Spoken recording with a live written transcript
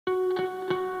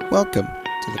Welcome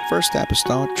to the First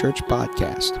Apostolic Church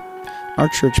Podcast. Our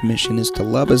church mission is to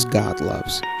love as God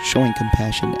loves, showing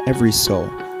compassion to every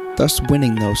soul, thus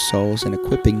winning those souls and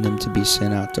equipping them to be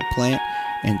sent out to plant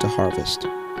and to harvest.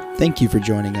 Thank you for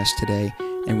joining us today,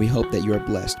 and we hope that you are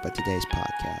blessed by today's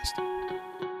podcast.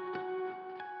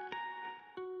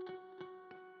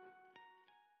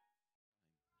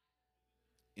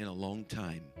 In a long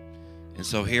time. And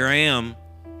so here I am.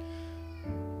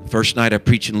 First night I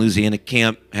preached in Louisiana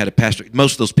camp, had a pastor.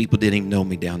 Most of those people didn't even know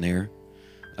me down there.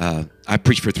 I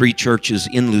preached for 3 churches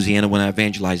in Louisiana. When I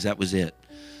evangelized, that was it.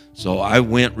 So I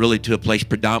went really to a place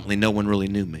predominantly no one really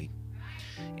knew me.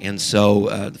 And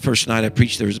so the first night I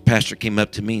preached, there was a pastor came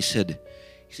up to me and said,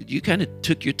 you kind of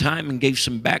took your time and gave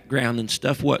some background and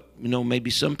stuff, what,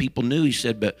 maybe some people knew. He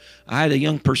said, but I had a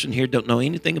young person here don't know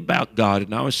anything about God,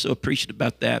 and I was so appreciative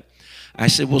about that. I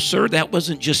said, well, sir, that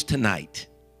wasn't just tonight.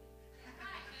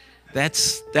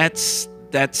 That's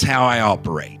how I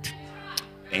operate.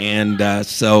 And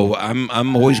so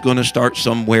I'm always going to start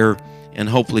somewhere, and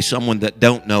hopefully someone that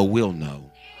don't know will know.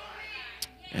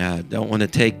 Don't want to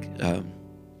take...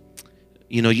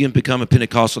 you can become a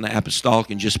Pentecostal and apostolic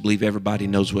and just believe everybody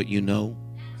knows what you know.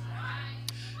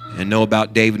 And know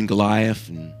about David and Goliath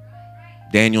and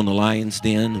Daniel in the lion's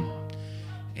den.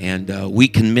 And we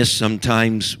can miss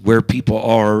sometimes where people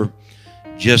are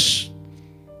just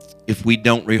if we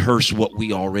don't rehearse what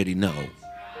we already know.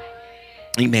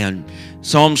 Amen.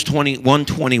 Psalms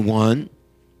 121.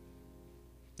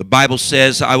 The Bible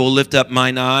says, I will lift up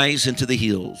mine eyes into the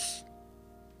hills.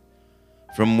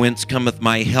 From whence cometh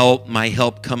my help? My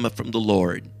help cometh from the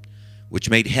Lord, which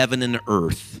made heaven and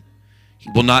earth. He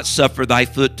will not suffer thy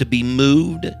foot to be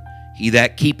moved. He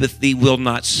that keepeth thee will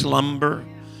not slumber.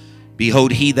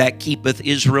 Behold, he that keepeth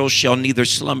Israel shall neither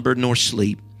slumber nor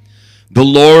sleep. The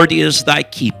Lord is thy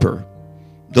keeper.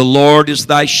 The Lord is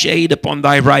thy shade upon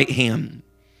thy right hand.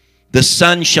 The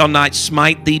sun shall not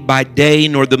smite thee by day,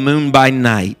 nor the moon by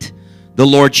night. The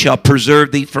Lord shall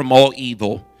preserve thee from all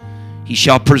evil. He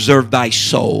shall preserve thy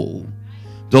soul.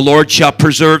 The Lord shall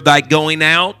preserve thy going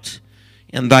out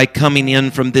and thy coming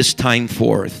in from this time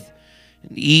forth,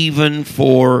 and even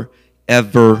forevermore.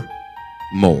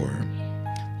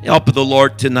 Help of the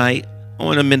Lord tonight, I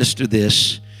want to minister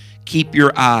this. Keep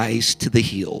your eyes to the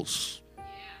hills.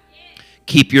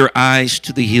 Keep your eyes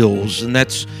to the hills. And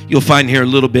that's, you'll find here a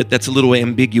little bit, that's a little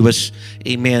ambiguous.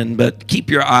 Amen. But keep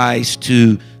your eyes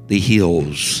to the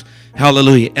hills.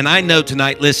 Hallelujah. And I know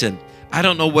tonight, listen, I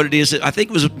don't know what it is. I think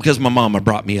it was because my mama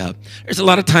brought me up. There's a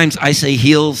lot of times I say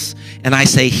heels and I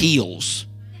say heels.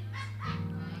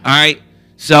 All right?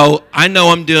 So I know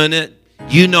I'm doing it.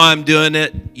 You know I'm doing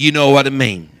it. You know what I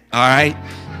mean. All right?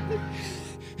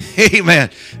 Amen.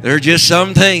 There are just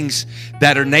some things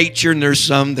that are nature and there's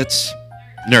some that's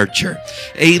nurture.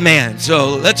 Amen.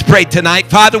 So let's pray tonight.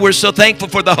 Father, we're so thankful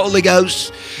for the Holy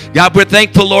Ghost. God, we're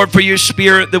thankful, Lord, for your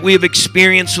Spirit that we have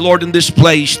experienced, Lord, in this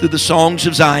place through the songs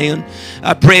of Zion.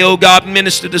 I pray, oh God,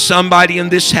 minister to somebody in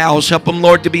this house. Help them,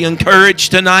 Lord, to be encouraged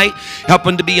tonight. Help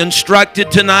them to be instructed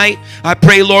tonight. I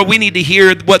pray, Lord, we need to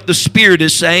hear what the Spirit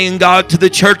is saying, God, to the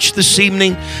church this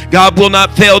evening. God, will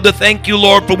not fail to thank you,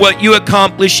 Lord, for what you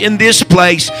accomplish in this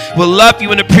place. We'll love you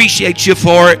and appreciate you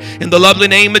for it. In the lovely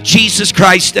name of Jesus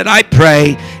Christ that I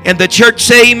pray. And the church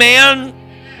say amen.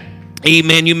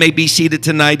 Amen. You may be seated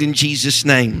tonight in Jesus'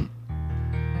 name.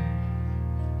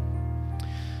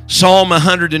 Psalm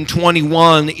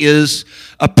 121 is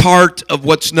a part of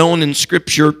what's known in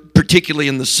Scripture, particularly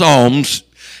in the Psalms,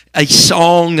 a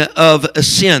song of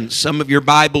ascent. Some of your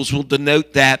Bibles will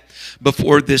denote that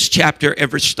before this chapter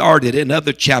ever started in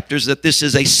other chapters, that this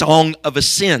is a song of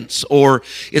ascents, or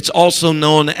it's also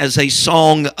known as a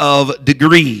song of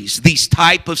degrees. These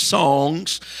type of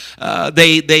songs,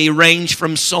 they range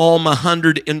from Psalm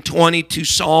 120 to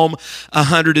Psalm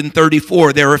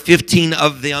 134. There are 15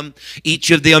 of them. Each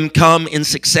of them come in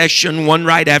succession, one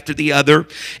right after the other.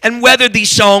 And whether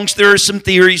these songs, there are some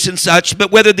theories and such,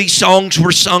 but whether these songs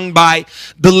were sung by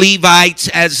the Levites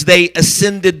as they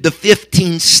ascended the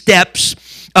 15 steps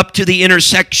up to the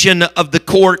intersection of the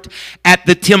court at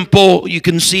the temple. You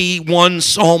can see one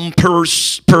psalm per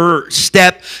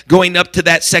step going up to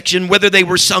that section, whether they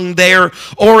were sung there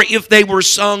or if they were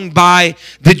sung by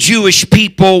the Jewish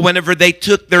people whenever they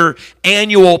took their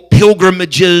annual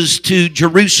pilgrimages to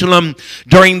Jerusalem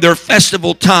during their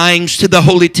festival times to the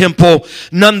Holy Temple.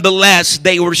 Nonetheless,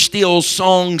 they were still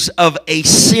songs of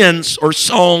ascents or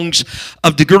songs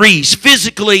of degrees.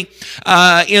 Physically,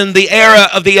 in the era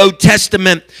of the Old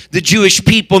Testament, the Jewish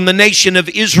people and the nation of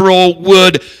Israel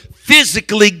would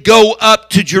physically go up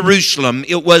to Jerusalem.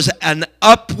 It was an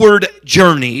upward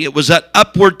journey. It was an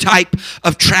upward type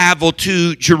of travel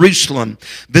to Jerusalem.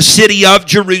 The city of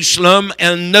Jerusalem,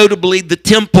 and notably the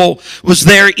temple, was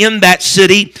there in that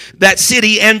city. That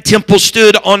city and temple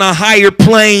stood on a higher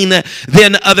plane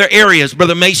than other areas.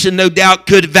 Brother Mason, no doubt,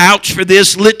 could vouch for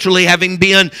this, literally having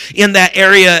been in that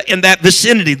area, in that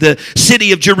vicinity. The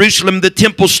city of Jerusalem, the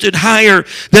temple stood higher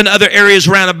than other areas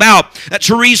round about. That's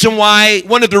a reason why,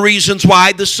 one of the reasons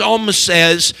why the psalmist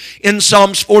says in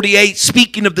Psalms 48,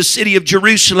 speaking of the city of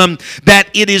Jerusalem, that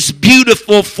it is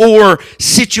beautiful for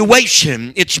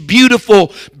situation. It's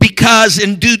beautiful because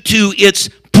and due to its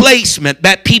placement,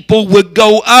 that people would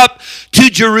go up to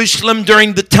Jerusalem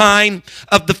during the time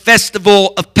of the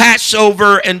festival of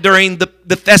Passover and during the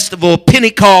festival of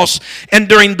Pentecost and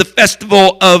during the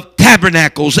festival of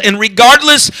Tabernacles. And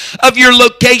regardless of your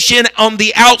location on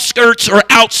the outskirts or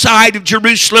outside of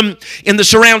Jerusalem, in the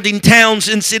surrounding towns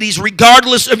and cities,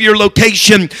 regardless of your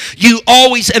location,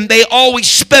 they always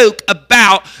spoke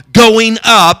about going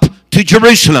up to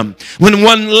Jerusalem. When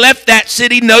one left that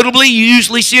city, notably, you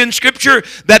usually see in Scripture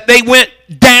that they went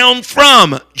down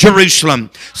from Jerusalem.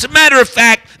 As a matter of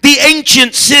fact, the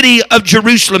ancient city of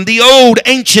Jerusalem, the old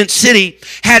ancient city,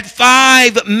 had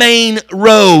 5 main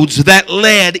roads that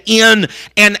led in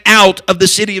and out of the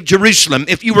city of Jerusalem.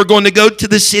 If you were going to go to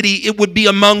the city, it would be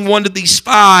among one of these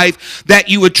 5 that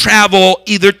you would travel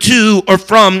either to or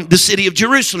from the city of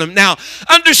Jerusalem. Now,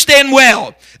 understand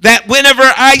well that whenever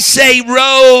I say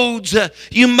roads,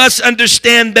 you must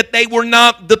understand that they were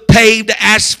not the paved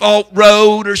asphalt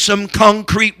road or some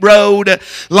concrete road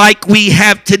like we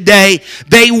have today.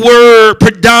 They were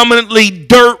predominantly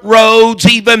dirt roads.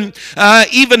 Even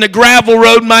a gravel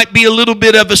road might be a little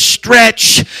bit of a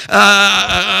stretch.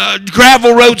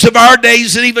 Gravel roads of our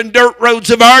days and even dirt roads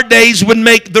of our days would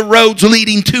make the roads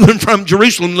leading to and from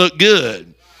Jerusalem look good.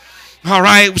 All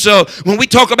right, so when we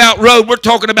talk about road, we're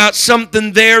talking about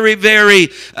something very, very,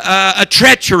 a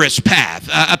treacherous path,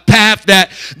 a path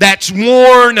that's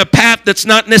worn, a path that's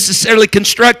not necessarily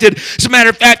constructed. As a matter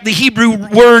of fact, the Hebrew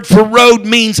word for road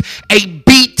means a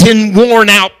beaten, worn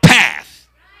out path.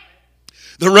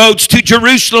 The roads to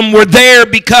Jerusalem were there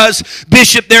because,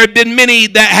 Bishop, there had been many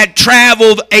that had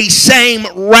traveled a same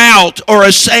route or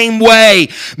a same way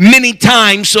many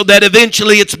times, so that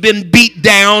eventually it's been beat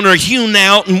down or hewn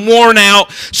out and worn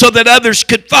out so that others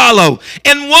could follow.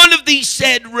 And one of these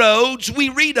said roads we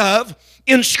read of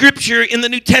in Scripture in the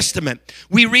New Testament.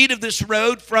 We read of this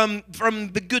road from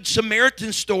the Good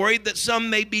Samaritan story that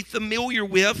some may be familiar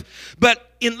with, but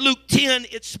in Luke 10,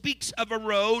 it speaks of a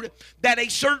road that a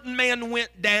certain man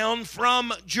went down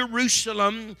from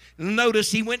Jerusalem.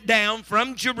 Notice he went down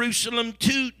from Jerusalem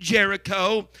to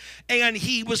Jericho, and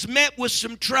he was met with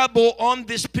some trouble on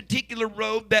this particular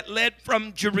road that led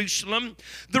from Jerusalem.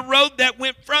 The road that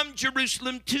went from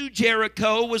Jerusalem to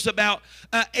Jericho was about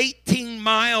an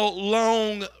 18-mile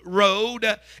long road,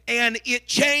 and it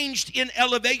changed in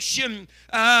elevation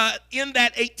in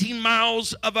that 18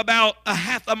 miles of about a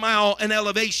half a mile in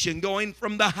elevation, going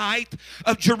from the height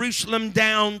of Jerusalem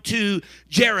down to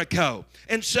Jericho.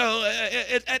 And so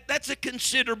that's a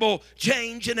considerable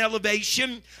change in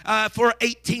elevation for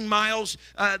 18 miles.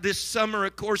 This summer,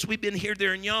 of course, we've been here,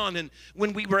 there, and yon. And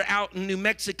when we were out in New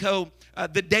Mexico,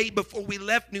 the day before we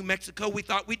left New Mexico, we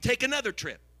thought we'd take another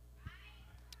trip.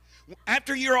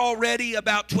 After you're already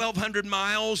about 1,200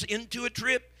 miles into a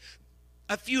trip,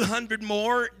 a few hundred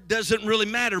more doesn't really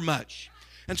matter much.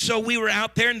 And so we were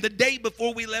out there, and the day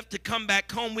before we left to come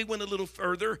back home, we went a little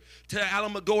further to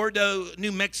Alamogordo,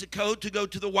 New Mexico, to go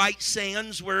to the White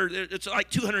Sands, where it's like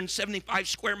 275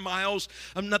 square miles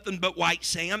of nothing but white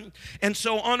sand. And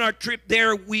so on our trip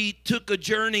there, we took a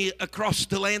journey across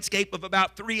the landscape of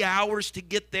about 3 hours to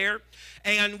get there,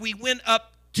 and we went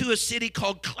up to a city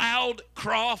called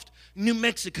Cloudcroft, New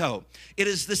Mexico. It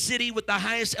is the city with the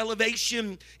highest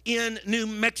elevation in New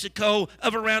Mexico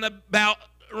of around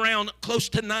close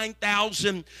to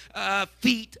 9,000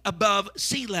 feet above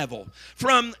sea level.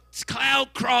 From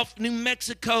Cloudcroft, New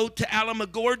Mexico to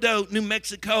Alamogordo, New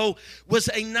Mexico was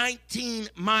a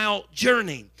 19-mile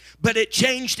journey, but it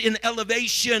changed in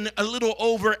elevation a little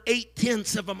over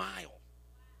 0.8 of a mile.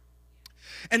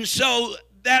 And so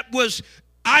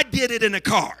I did it in a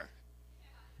car.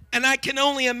 And I can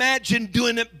only imagine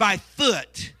doing it by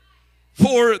foot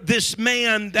for this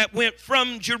man that went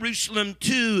from Jerusalem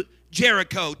to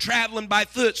Jericho, traveling by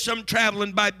foot, some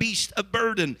traveling by beast of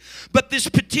burden. But this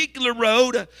particular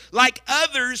road, like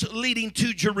others leading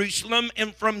to Jerusalem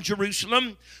and from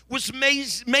Jerusalem, was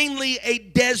mainly a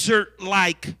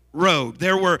desert-like road.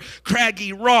 There were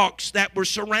craggy rocks that were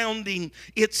surrounding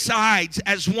its sides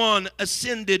as one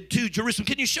ascended to Jerusalem.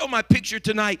 Can you show my picture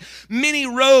tonight? Many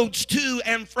roads to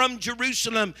and from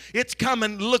Jerusalem, it's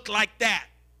coming look like that.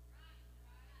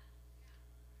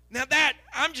 Now that,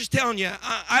 I'm just telling you,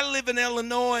 I live in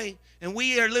Illinois, and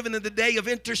we are living in the day of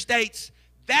interstates.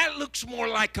 That looks more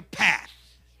like a path.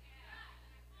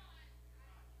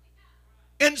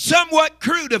 And somewhat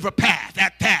crude of a path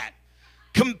at that,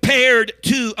 compared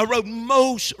to a road.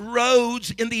 Most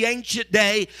roads in the ancient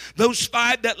day, those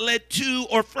 5 that led to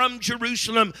or from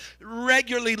Jerusalem,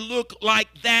 regularly look like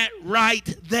that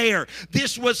right there.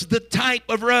 This was the type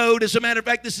of road. As a matter of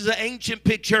fact, this is an ancient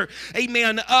picture,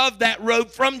 amen, of that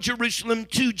road from Jerusalem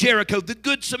to Jericho. The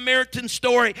Good Samaritan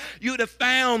story, you would have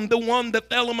found the one that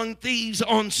fell among thieves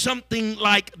on something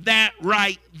like that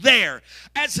right there.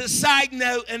 As a side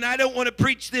note, and I don't want to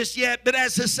preach this yet, but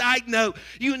as a side note,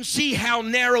 you can see how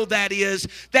narrow that is.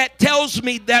 That tells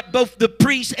me that both the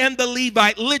priest and the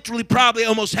Levite literally probably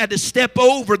almost had to step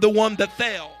over the one that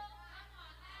fell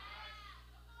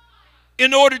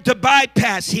in order to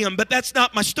bypass him. But that's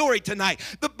not my story tonight.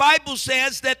 The Bible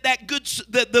says that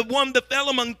the one that fell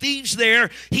among thieves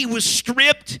there, he was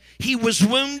stripped, he was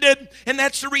wounded, and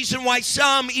that's the reason why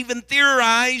some even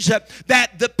theorize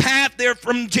that the path there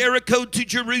from Jericho to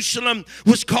Jerusalem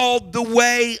was called the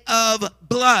Way of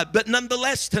Blood. But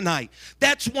nonetheless tonight,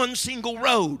 that's one single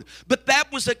road. But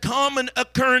that was a common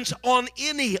occurrence on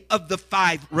any of the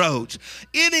 5 roads.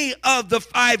 Any of the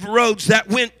 5 roads that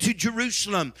went to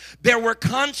Jerusalem, there were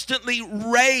constantly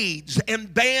raids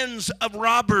and bands of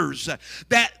robbers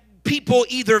that people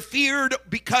either feared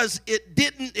because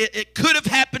it could have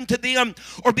happened to them,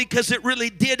 or because it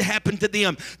really did happen to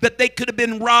them, that they could have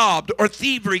been robbed, or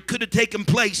thievery could have taken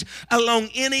place along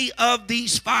any of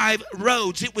these 5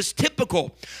 roads. It was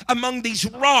typical among these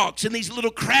rocks and these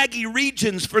little craggy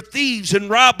regions for thieves and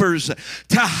robbers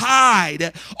to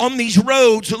hide on these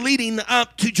roads leading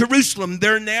up to Jerusalem.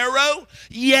 They're narrow,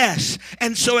 yes,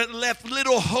 and so it left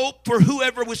little hope for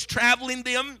whoever was traveling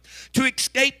them to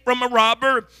escape from a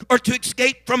robber or to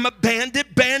escape from a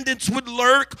bandit. Bandits would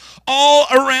lurk all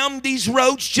around these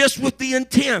roads just with the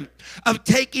intent of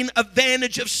taking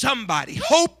advantage of somebody,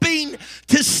 hoping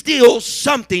to steal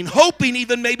something, hoping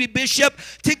even maybe, Bishop,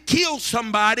 to kill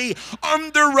somebody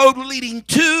on the road leading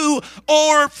to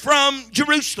or from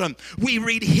Jerusalem. We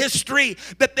read history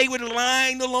that they would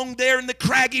line along there in the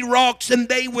craggy rocks, and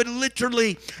they would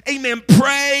literally, amen,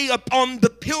 prey upon the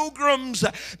pilgrims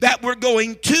that were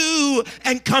going to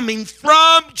and coming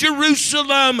from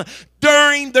Jerusalem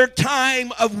during their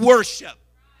time of worship.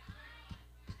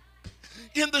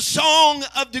 In the Song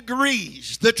of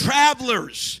Degrees, the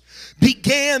travelers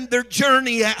began their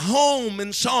journey at home.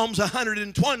 In Psalms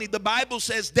 120, the Bible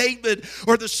says David,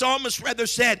 or the psalmist rather,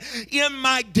 said, "In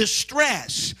my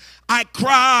distress I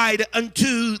cried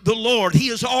unto the Lord." He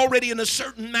is already in a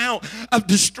certain amount of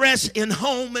distress in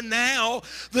home, and now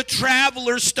the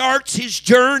traveler starts his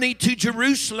journey to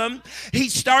Jerusalem. He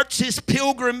starts his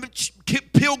pilgrimage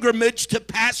to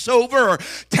Passover or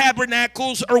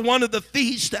Tabernacles or one of the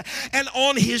feasts. And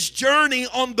on his journey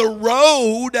on the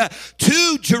road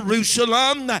to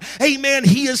Jerusalem, amen,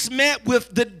 he is met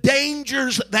with the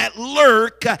dangers that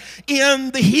lurk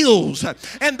in the hills.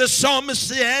 And the psalmist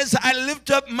says, "I lift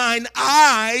up mine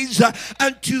eyes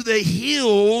unto the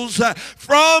hills,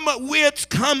 from which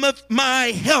cometh my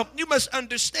help." You must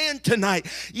understand tonight,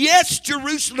 yes,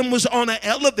 Jerusalem was on an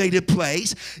elevated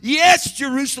place. Yes,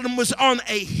 Jerusalem was on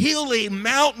a hilly,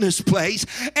 mountainous place.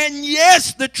 And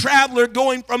yes, the traveler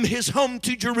going from his home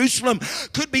to Jerusalem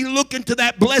could be looking to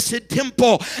that blessed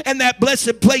temple and that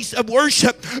blessed place of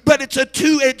worship. But it's a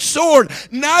two-edged sword.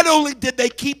 Not only did they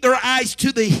keep their eyes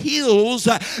to the hills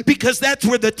because that's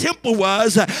where the temple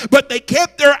was, but they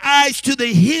kept their eyes to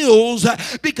the hills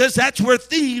because that's where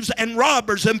thieves and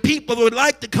robbers and people would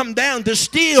like to come down to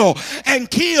steal and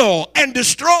kill and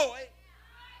destroy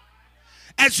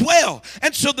as well.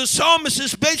 And so the psalmist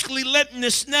is basically letting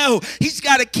us know he's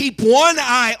got to keep one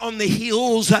eye on the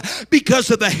hills because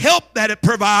of the help that it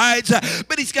provides,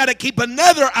 but he's got to keep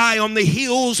another eye on the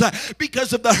hills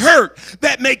because of the hurt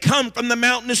that may come from the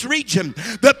mountainous region.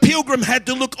 The pilgrim had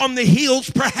to look on the hills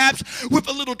perhaps with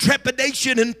a little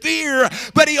trepidation and fear,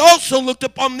 but he also looked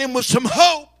upon them with some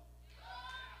hope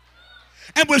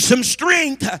and with some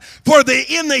strength. For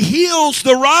in the hills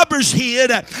the robbers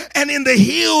hid, and in the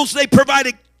hills they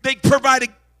provided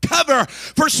cover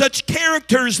for such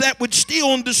characters that would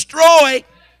steal and destroy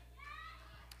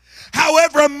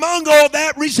However, among all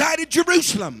that resided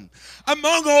Jerusalem.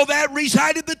 Among all that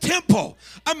resided the temple.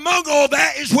 Among all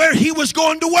that is where he was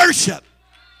going to worship.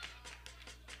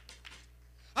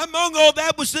 Among all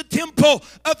that was the temple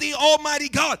of the Almighty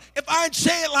God. If I'd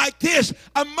say it like this,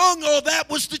 among all that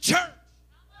was the church.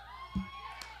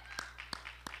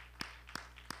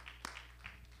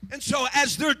 And so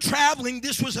as they're traveling,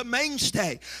 this was a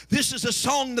mainstay. This is a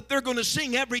song that they're going to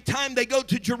sing every time they go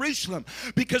to Jerusalem,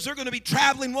 because they're going to be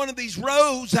traveling one of these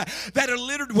roads that are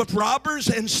littered with robbers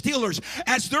and stealers.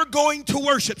 As they're going to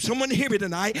worship, someone hear me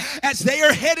tonight, as they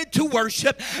are headed to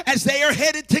worship, as they are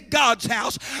headed to God's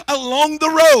house, along the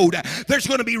road, there's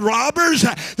going to be robbers,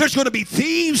 there's going to be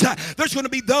thieves, there's going to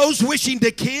be those wishing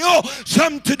to kill,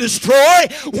 some to destroy,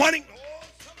 wanting, oh,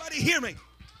 somebody hear me.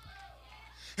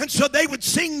 And so they would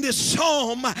sing this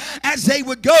psalm as they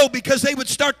would go, because they would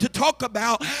start to talk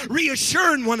about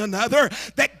reassuring one another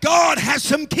that God has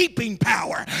some keeping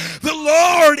power. The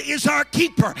Lord is our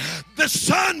keeper. The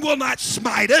sun will not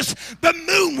smite us. The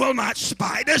moon will not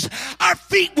smite us. Our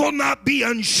feet will not be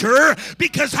unsure,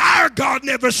 because our God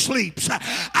never sleeps.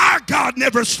 Our God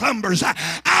never slumbers.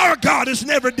 Our God is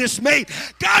never dismayed.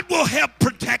 God will help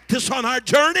protect us on our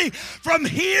journey from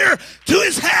here to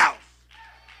his house.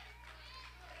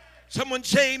 Someone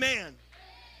say amen.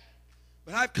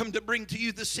 But I've come to bring to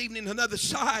you this evening another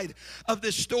side of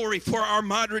this story for our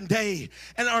modern day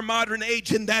and our modern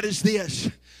age, and that is this.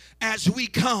 As we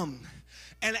come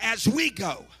and as we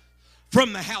go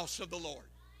from the house of the Lord.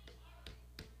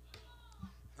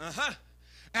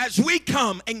 As we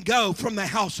come and go from the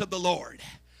house of the Lord,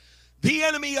 the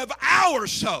enemy of our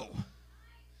soul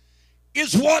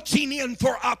is watching in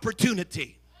for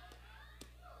opportunity.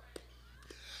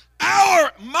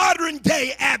 Our modern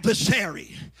day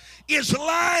adversary is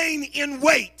lying in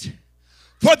wait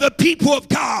for the people of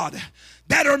God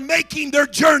that are making their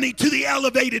journey to the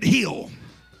elevated hill.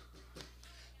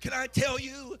 Can I tell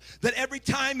you that every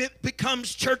time it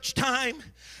becomes church time,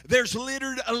 there's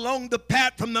littered along the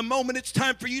path from the moment it's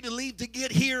time for you to leave to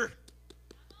get here?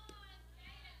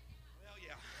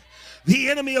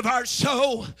 The enemy of our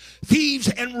soul, thieves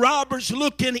and robbers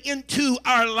looking into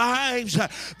our lives.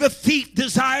 The thief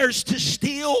desires to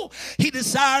steal. He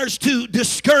desires to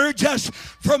discourage us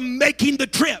from making the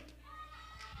trip.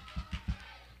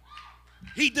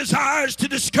 He desires to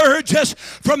discourage us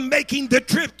from making the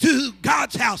trip to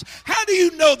God's house. How do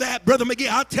you know that, Brother McGee?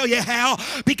 I'll tell you how.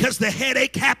 Because the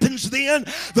headache happens then.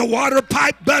 The water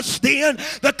pipe busts then.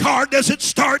 The car doesn't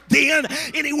start then.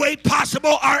 Any way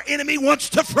possible, our enemy wants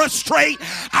to frustrate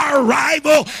our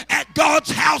arrival at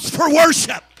God's house for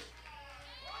worship.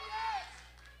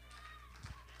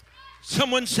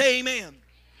 Someone say amen.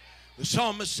 The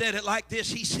psalmist said it like this.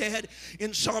 He said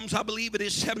in Psalms, I believe it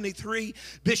is 73.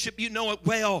 Bishop, you know it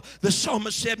well. The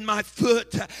psalmist said, my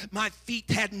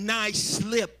feet had nigh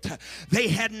slipped. They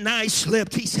had nigh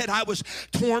slipped. He said, I was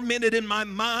tormented in my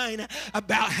mind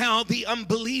about how the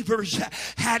unbelievers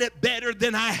had it better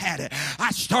than I had it.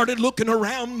 I started looking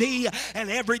around me,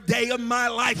 and every day of my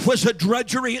life was a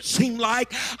drudgery. It seemed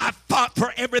like I fought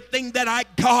for everything that I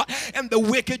got, and the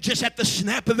wicked, just at the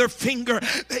snap of their finger,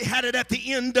 they had it at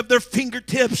the end of their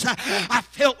fingertips. I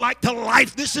felt like the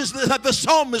life, this is the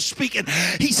psalmist speaking.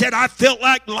 He said, I felt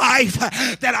like life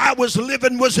that I was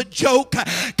living was a joke.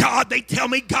 God, they tell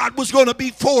me God was going to be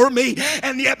for me,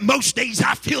 and yet most days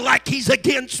I feel like he's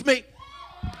against me.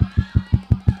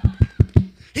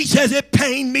 He says it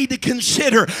pained me to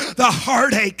consider the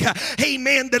heartache,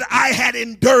 amen, that I had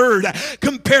endured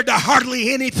compared to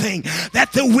hardly anything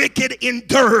that the wicked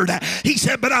endured. He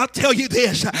said, but I'll tell you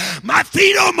this, my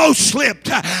feet almost slipped,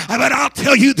 but I'll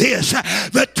tell you this,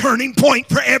 the turning point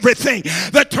for everything,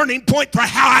 the turning point for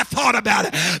how I thought about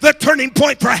it, the turning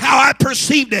point for how I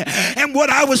perceived it and what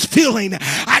I was feeling,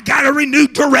 I got a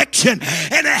renewed direction,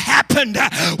 and it happened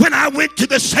when I went to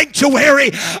the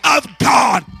sanctuary of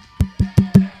God.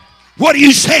 What are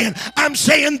you saying? I'm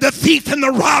saying the thief and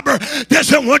the robber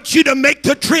doesn't want you to make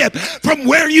the trip from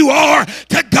where you are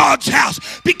to God's house.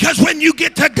 Because when you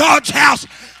get to God's house,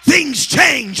 things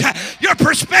change. Your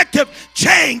perspective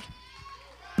changes.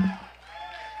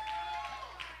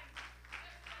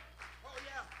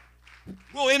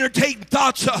 We'll entertain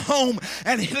thoughts at home,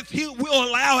 and if he will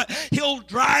allow it, he'll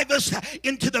drive us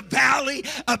into the valley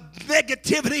of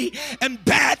negativity and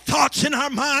bad thoughts in our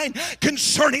mind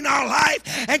concerning our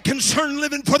life and concern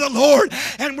living for the Lord.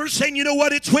 And we're saying, you know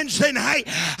what, it's Wednesday night,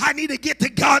 I need to get to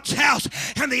God's house,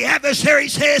 and the adversary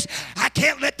says, I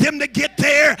can't let them to get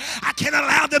there, I can't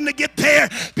allow them to get there,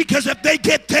 because if they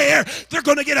get there, they're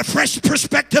going to get a fresh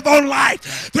perspective on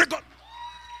life. They're going.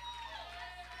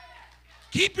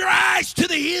 Keep your eyes to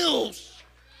the hills.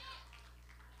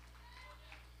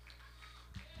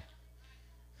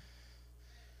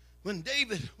 when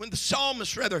the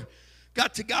psalmist rather,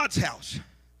 got to God's house,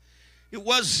 it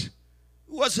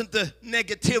wasn't the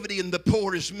negativity and the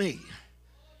poor is me.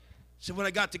 So when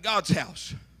I got to God's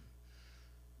house,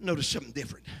 notice something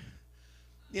different.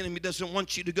 The enemy doesn't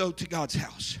want you to go to God's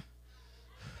house,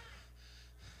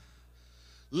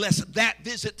 lest that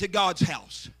visit to God's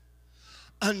house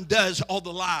undoes all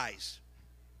the lies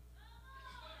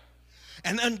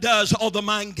and undoes all the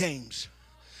mind games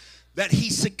that he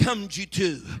succumbed you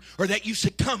to, or that you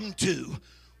succumbed to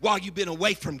while you've been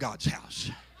away from God's house.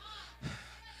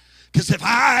 Because if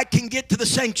I can get to the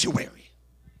sanctuary,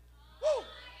 woo,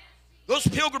 those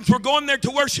pilgrims were going there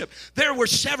to worship. There were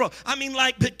several,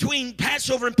 like between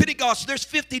Passover and Pentecost, there's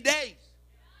 50 days.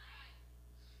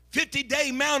 50-day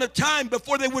amount of time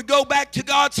before they would go back to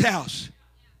God's house.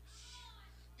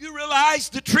 You realize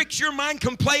the tricks your mind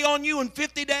can play on you in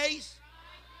 50 days?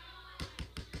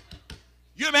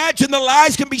 You imagine the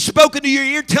lies can be spoken to your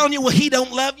ear telling you, well, he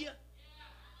don't love you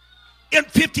in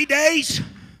 50 days.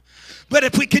 But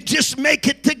if we could just make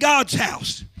it to God's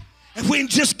house, if we can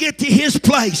just get to his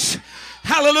place,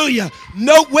 hallelujah.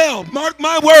 Note well, mark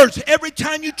my words, every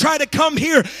time you try to come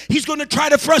here, he's going to try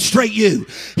to frustrate you.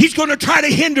 He's going to try to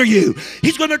hinder you.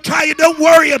 He's going to try you, don't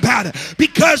worry about it,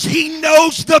 because he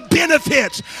knows the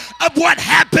benefits of what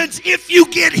happens if you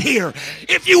get here.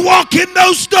 If you walk in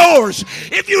those doors,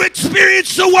 if you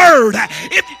experience the word,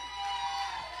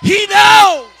 he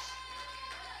knows.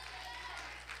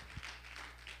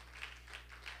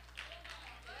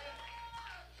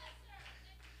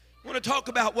 I want to talk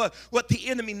about what the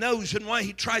enemy knows and why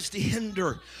he tries to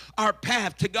hinder our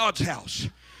path to God's house.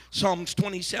 Psalms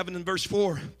 27 and verse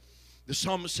 4. The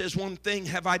psalmist says, one thing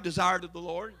have I desired of the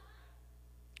Lord,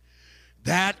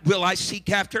 that will I seek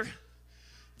after,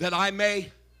 that I may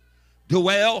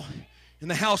dwell in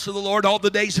the house of the Lord all the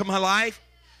days of my life,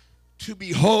 to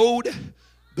behold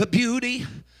the beauty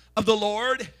of the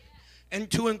Lord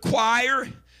and to inquire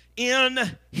in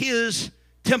his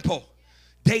temple.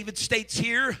 David states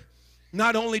here,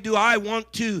 not only do I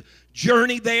want to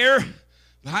journey there,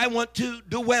 but I want to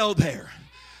dwell there.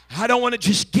 I don't want to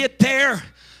just get there.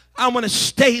 I want to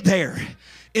stay there.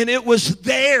 And it was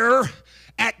there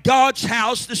at God's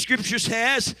house, the scripture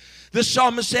says, the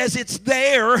psalmist says, it's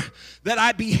there that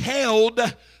I beheld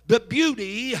the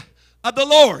beauty of the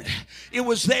Lord. It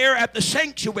was there at the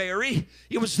sanctuary.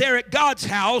 It was there at God's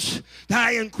house that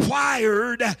I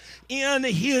inquired in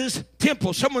his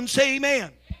temple. Someone say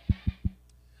amen.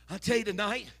 I tell you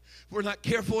tonight, if we're not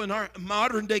careful in our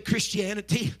modern day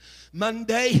Christianity,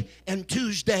 Monday and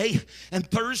Tuesday and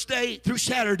Thursday through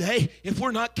Saturday, if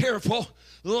we're not careful,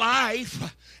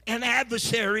 life and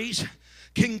adversaries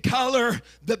can color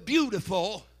the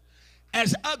beautiful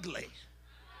as ugly.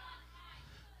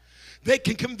 They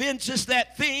can convince us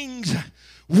that things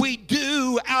we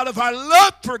do out of our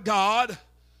love for God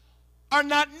are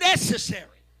not necessary.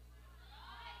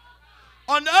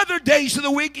 On other days of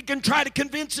the week, it can try to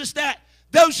convince us that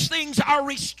those things are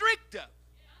restrictive.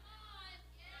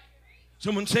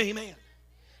 Someone say amen.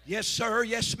 Yes, sir.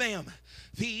 Yes, ma'am.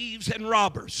 Thieves and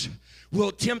robbers will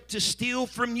attempt to steal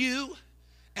from you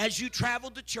as you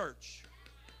travel to church,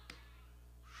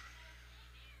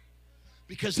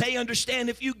 because they understand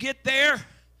if you get there,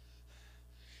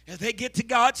 if they get to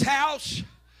God's house,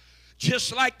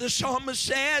 just like the psalmist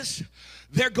says,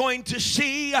 they're going to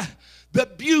see the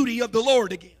beauty of the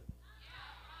Lord again.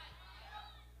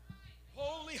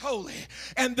 Holy, holy.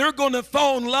 And they're going to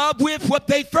fall in love with what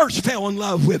they first fell in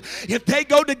love with. If they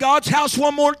go to God's house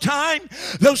one more time,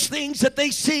 those things that they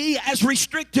see as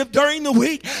restrictive during the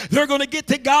week, they're going to get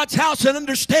to God's house and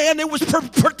understand it was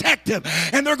protective.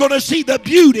 And they're going to see the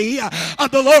beauty of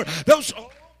the Lord. Oh,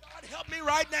 God, help me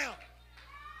right now.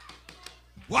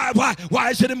 Why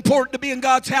is it important to be in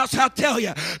God's house? I'll tell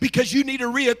you. Because you need to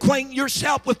reacquaint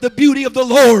yourself with the beauty of the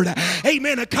Lord.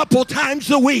 Amen. A couple times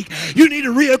a week. You need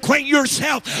to reacquaint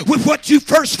yourself with what you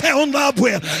first fell in love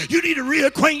with. You need to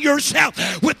reacquaint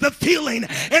yourself with the feeling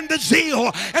and the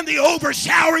zeal and the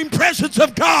overshowering presence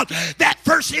of God that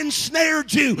first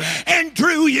ensnared you and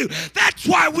drew you. That's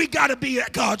why we got to be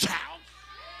at God's house.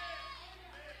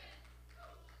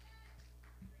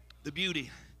 The beauty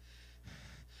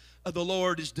of the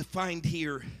Lord is defined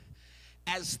here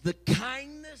as the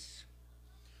kindness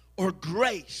or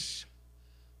grace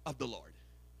of the Lord.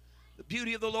 The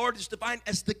beauty of the Lord is defined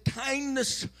as the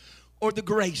kindness or the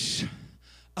grace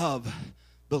of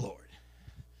the Lord.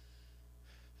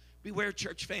 Beware,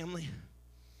 church family,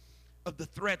 of the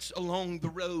threats along the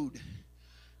road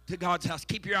to God's house.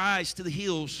 Keep your eyes to the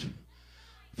hills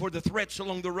for the threats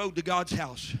along the road to God's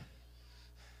house,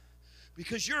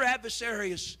 because your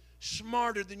adversary is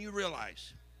smarter than you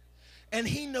realize. And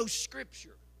he knows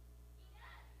Scripture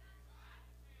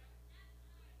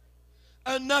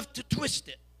enough to twist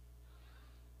it.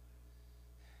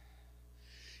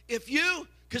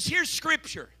 Because here's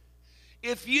Scripture.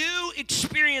 If you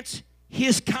experience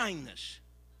His kindness,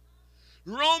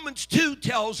 Romans 2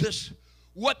 tells us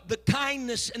what the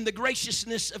kindness and the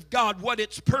graciousness of God, what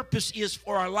its purpose is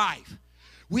for our life.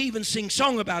 We even sing a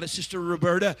song about it, Sister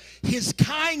Roberta. His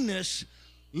kindness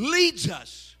leads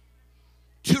us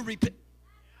to repent.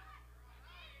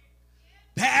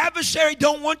 The adversary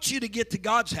don't want you to get to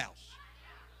God's house.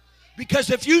 Because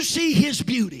if you see His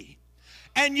beauty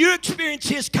and you experience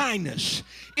His kindness,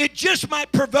 it just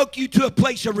might provoke you to a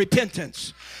place of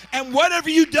repentance. And whatever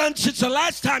you've done since the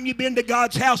last time you've been to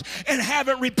God's house and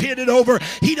haven't repented over,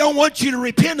 He don't want you to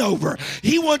repent over.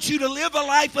 He wants you to live a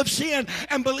life of sin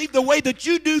and believe the way that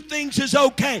you do things is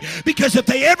okay. Because if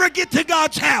they ever get to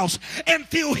God's house and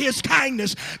feel His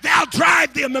kindness, they'll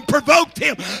drive them and provoke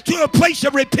them to a place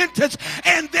of repentance,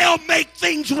 and they'll make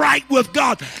things right with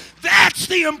God. That's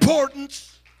the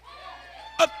importance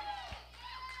of...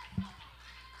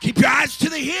 Keep your eyes to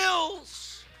the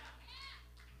hills.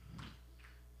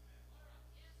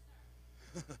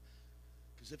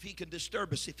 Because if He can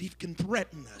disturb us, if He can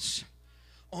threaten us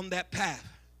on that path,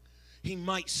 He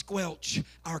might squelch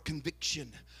our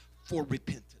conviction for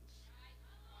repentance.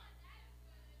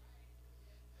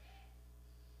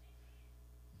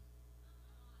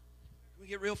 Can we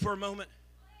get real for a moment?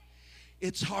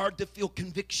 It's hard to feel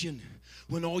conviction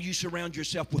when all you surround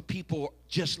yourself with people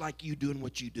just like you doing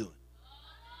what you're doing.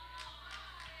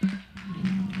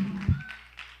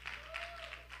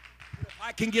 If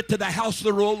I can get to the house of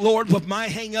the Lord with my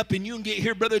hang up, and you can get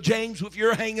here, Brother James, with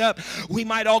your hang up, we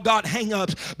might all got hang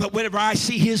ups, but whenever I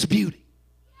see His beauty,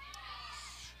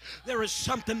 there is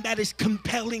something that is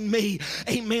compelling me,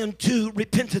 amen, to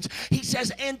repentance. He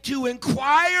says, and to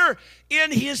inquire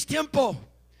in His temple.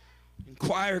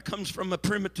 Inquire comes from a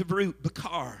primitive root,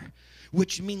 bakar,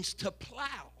 which means to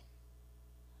plow,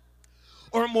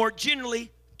 or more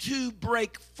generally, to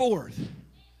break forth.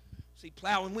 See,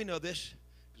 plowing, we know this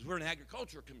because we're an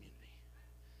agricultural community.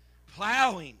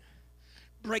 Plowing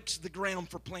breaks the ground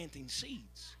for planting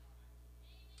seeds.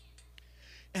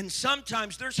 And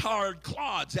sometimes there's hard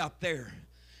clods out there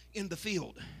in the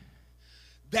field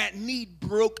that need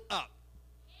broke up.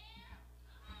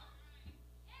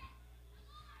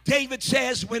 David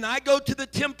says, when I go to the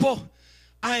temple,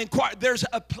 I inquire. There's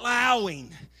a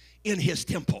plowing in His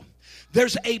temple.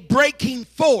 There's a breaking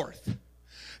forth.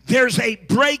 There's a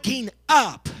breaking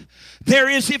up. There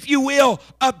is, if you will,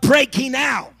 a breaking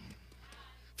out.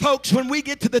 Folks, when we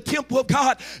get to the temple of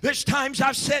God, there's times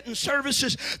I've sat in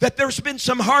services that there's been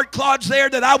some hard clods there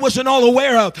that I wasn't all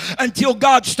aware of until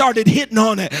God started hitting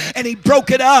on it, and He broke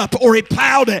it up, or He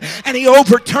plowed it and He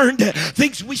overturned it.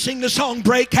 Things we sing the song,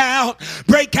 break out.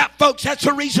 Break out, folks. That's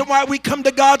the reason why we come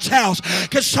to God's house,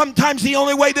 because sometimes the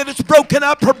only way that it's broken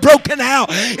up or broken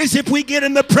out is if we get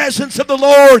in the presence of the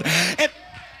Lord. And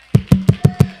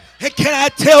can I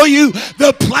tell you,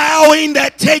 the plowing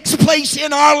that takes place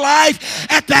in our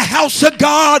life at the house of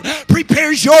God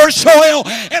prepares your soil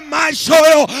and my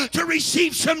soil to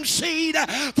receive some seed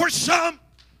for some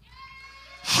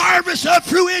harvest of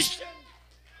fruition.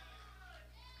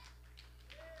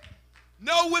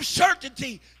 Know with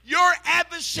certainty, your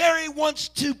adversary wants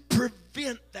to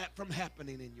prevent that from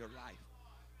happening in your life.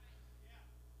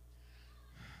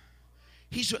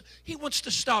 He wants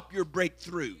to stop your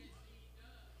breakthrough.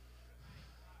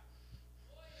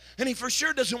 And he for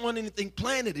sure doesn't want anything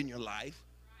planted in your life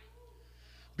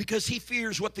because he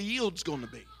fears what the yield's going to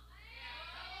be.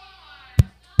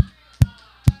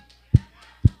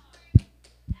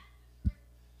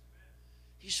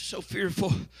 He's so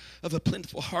fearful of a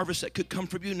plentiful harvest that could come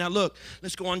from you. Now look,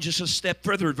 let's go on just a step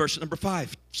further. Verse number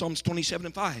 5, Psalms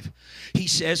 27:5. He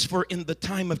says, for in the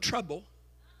time of trouble,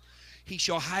 He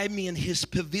shall hide me in His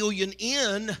pavilion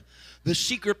in the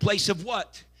secret place of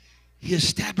what?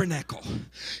 His tabernacle.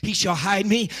 He shall hide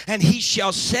me, and He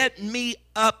shall set me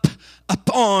up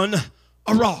upon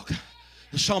a rock.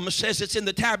 The psalmist says it's in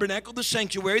the tabernacle, the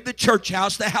sanctuary, the church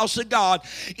house, the house of God.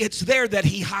 It's there that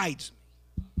He hides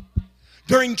me.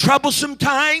 During troublesome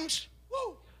times,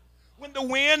 when the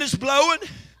wind is blowing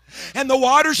and the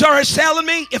waters are assailing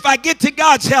me, if I get to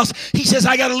God's house, He says,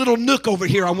 I got a little nook over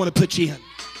here I want to put you in.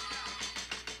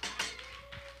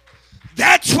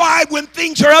 That's why when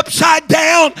things are upside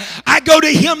down, I go to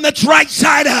Him that's right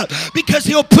side up, because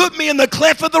He'll put me in the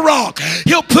cleft of the rock.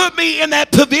 He'll put me in that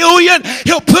pavilion.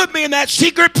 He'll put me in that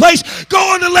secret place. Go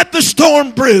on and let the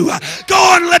storm brew. Go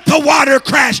on and let the water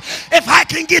crash. If I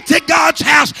can get to God's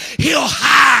house, He'll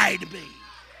hide me.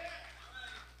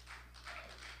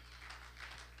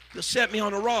 He'll set me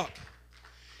on a rock.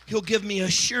 He'll give me a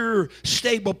sure,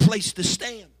 stable place to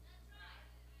stand.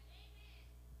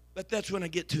 But that's when I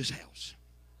get to his house.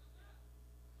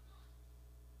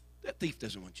 That thief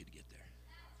doesn't want you to get there.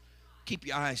 Keep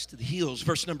your eyes to the hills.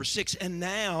 Verse number 6. And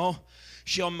now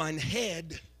shall mine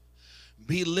head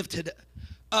be lifted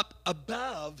up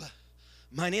above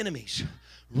mine enemies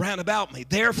round about me.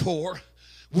 Therefore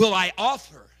will I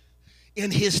offer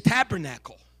in his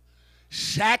tabernacle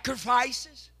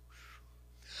sacrifices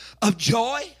of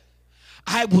joy.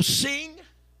 I will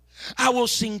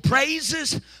sing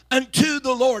praises unto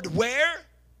the Lord. Where?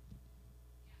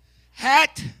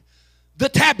 At the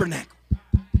tabernacle.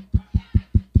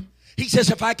 He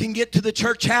says, if I can get to the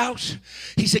church house,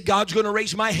 he said, God's going to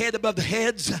raise my head above the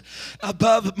heads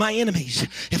above my enemies.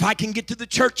 If I can get to the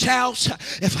church house,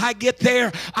 if I get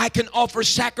there, I can offer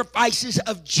sacrifices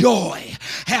of joy.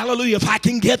 Hallelujah. If I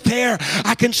can get there,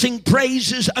 I can sing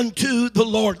praises unto the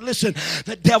Lord. Listen,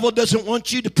 the devil doesn't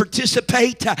want you to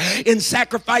participate in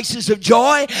sacrifices of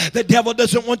joy. The devil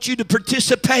doesn't want you to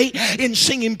participate in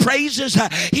singing praises.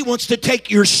 He wants to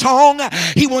take your song.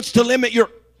 He wants to limit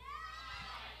your...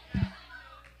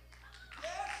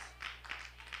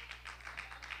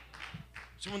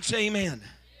 Someone say amen.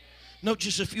 Note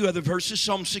just a few other verses.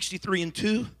 Psalm 63 and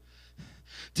 2.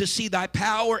 To see thy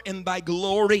power and thy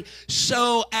glory,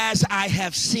 so as I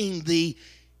have seen thee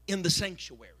in the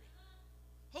sanctuary.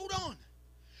 Hold on.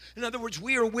 In other words,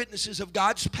 we are witnesses of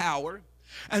God's power,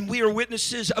 and we are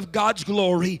witnesses of God's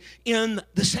glory in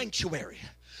the sanctuary.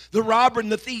 The robber and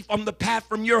the thief on the path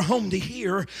from your home to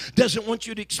here doesn't want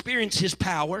you to experience his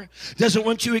power, doesn't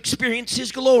want you to experience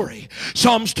his glory.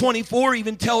 Psalms 24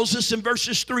 even tells us in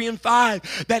verses 3 and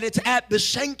 5 that it's at the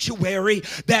sanctuary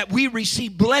that we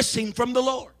receive blessing from the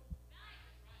Lord.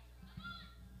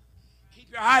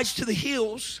 Keep your eyes to the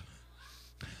hills,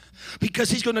 because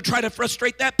he's going to try to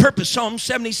frustrate that purpose. Psalm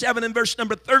 77 and verse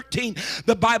number 13,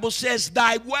 the Bible says,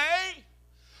 thy way,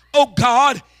 O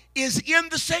God, is in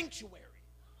the sanctuary.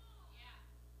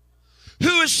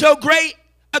 Who is so great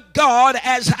a God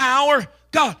as our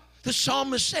God? The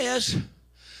psalmist says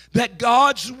that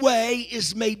God's way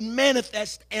is made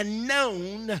manifest and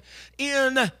known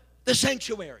in the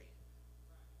sanctuary.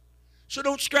 So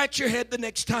don't scratch your head the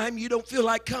next time you don't feel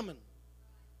like coming.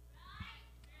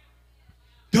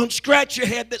 Don't scratch your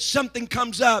head that something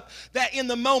comes up that in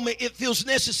the moment it feels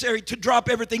necessary to drop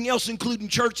everything else, including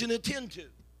church, and attend to.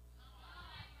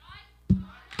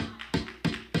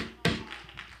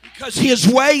 Because his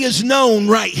way is known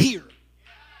right here.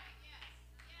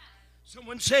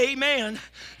 Someone say amen.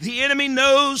 The enemy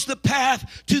knows the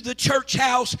path to the church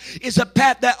house is a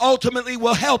path that ultimately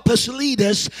will help us, lead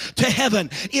us to heaven.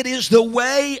 It is the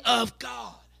way of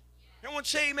God. Everyone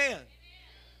say amen.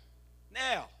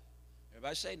 Now,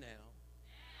 everybody say now.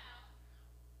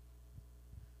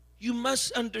 You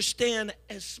must understand,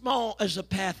 as small as a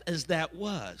path as that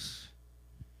was,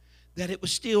 that it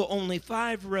was still only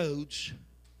 5 roads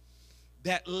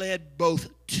that led both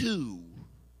to,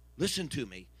 listen to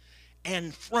me,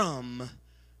 and from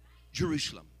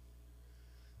Jerusalem.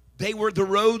 They were the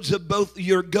roads of both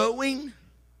your going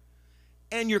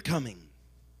and your coming.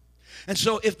 And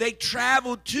so if they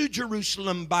traveled to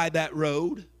Jerusalem by that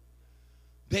road,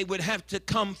 they would have to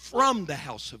come from the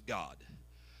house of God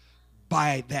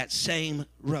by that same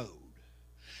road.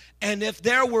 And if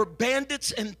there were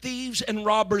bandits and thieves and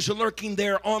robbers lurking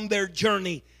there on their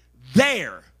journey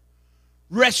there,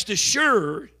 rest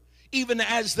assured, even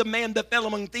as the man that fell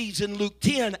among thieves in Luke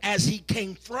 10, as he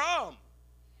came from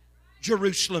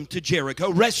Jerusalem to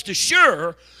Jericho, rest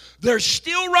assured, there's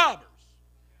still robbers,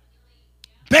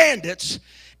 bandits,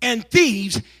 and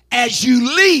thieves as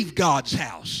you leave God's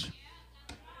house.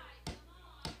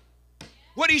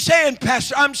 What are you saying,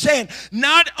 Pastor? I'm saying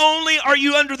not only are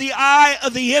you under the eye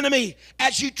of the enemy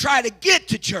as you try to get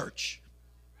to church,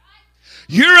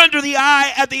 you're under the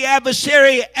eye of the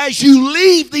adversary as you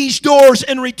leave these doors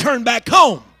and return back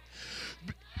home.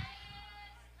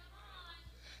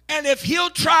 And if he'll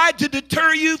try to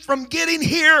deter you from getting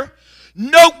here,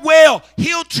 note well,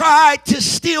 he'll try to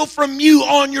steal from you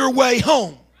on your way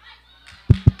home.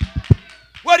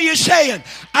 What are you saying?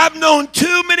 I've known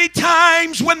too many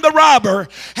times when the robber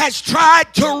has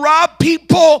tried to rob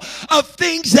people of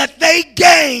things that they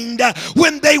gained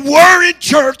when they were in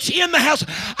church, in the house.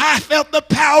 I felt the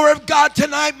power of God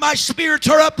tonight. My spirits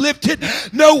are uplifted.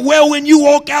 Know well, when you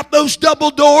walk out those double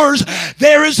doors,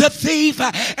 there is a thief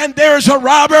and there is a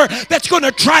robber that's going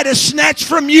to try to snatch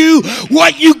from you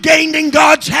what you gained in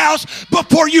God's house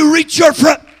before you reach your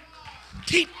front.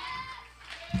 Keep.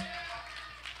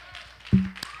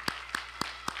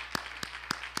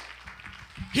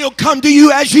 He'll come to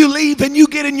you as you leave and you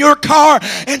get in your car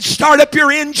and start up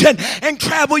your engine and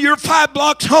travel your 5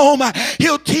 blocks home.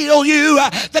 He'll tell you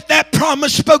that that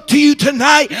promise spoke to you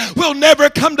tonight will never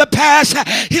come to pass.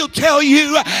 He'll tell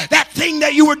you that thing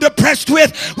that you were depressed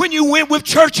with when you went with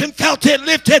church and felt it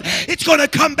lifted, it's going to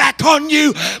come back on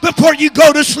you before you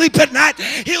go to sleep at night.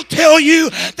 He'll tell you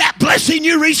that blessing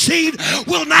you received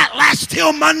will not last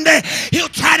till Monday. He'll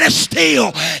try to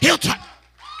steal. He'll try.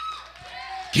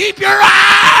 Keep your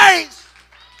eyes.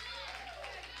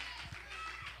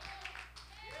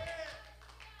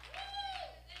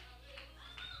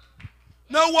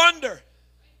 No wonder.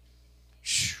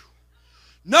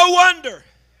 No wonder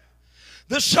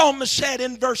the psalmist said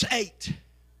in verse 8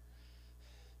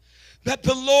 that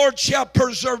the Lord shall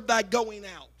preserve thy going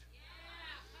out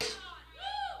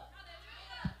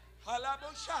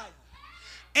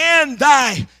and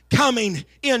thy coming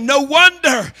in. No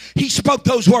wonder he spoke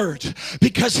those words,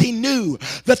 because he knew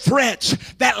the threats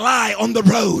that lie on the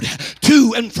road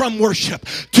to and from worship,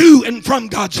 to and from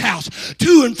God's house,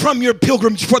 to and from your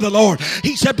pilgrims for the Lord.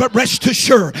 He said, but rest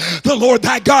assured, the Lord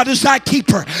thy God is thy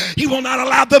keeper. He will not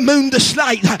allow the moon to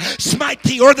smite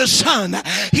thee, or the sun.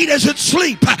 He doesn't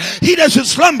sleep. He doesn't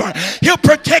slumber. He'll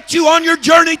protect you on your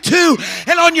journey to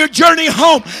and on your journey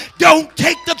home. Don't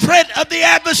take the threat of the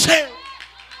adversary.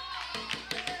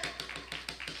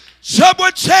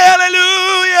 Someone say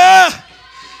hallelujah.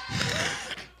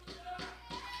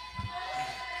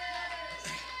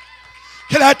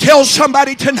 Can I tell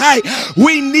somebody tonight,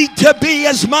 we need to be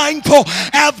as mindful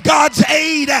of God's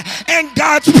aid and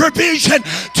God's provision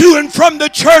to and from the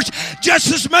church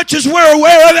just as much as we're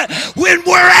aware of it when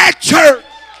we're at church.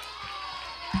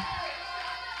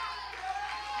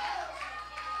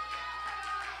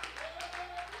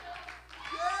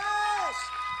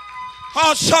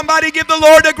 Oh, somebody give the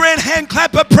Lord a grand hand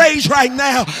clap of praise right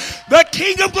now. The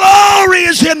King of Glory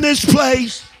is in this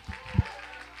place.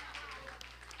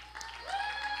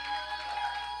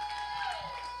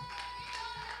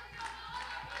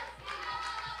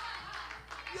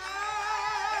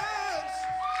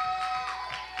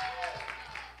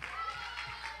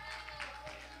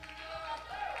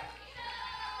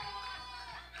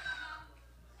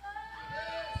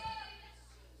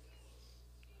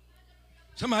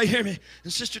 Somebody hear me?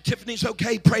 And Sister Tiffany's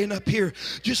okay praying up here.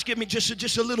 Just give me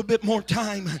just a little bit more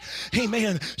time.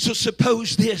 Amen. So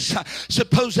suppose this.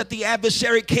 Suppose that the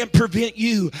adversary can't prevent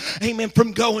you, amen,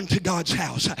 from going to God's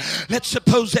house. Let's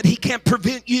suppose that he can't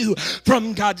prevent you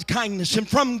from God's kindness and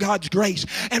from God's grace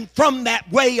and from that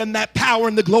way and that power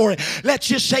and the glory. Let's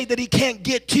just say that he can't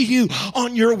get to you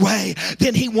on your way.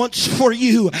 Then he wants for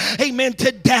you, amen,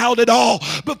 to doubt it all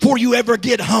before you ever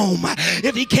get home.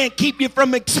 If he can't keep you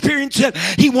from experiencing,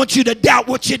 he wants you to doubt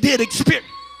what you did experience.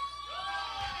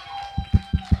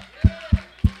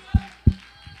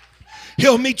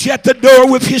 He'll meet you at the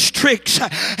door with his tricks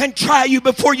and try you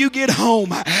before you get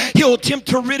home. He'll attempt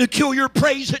to ridicule your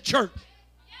praise at church.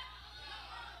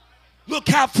 Look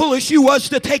how foolish you was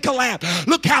to take a lap.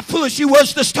 Look how foolish you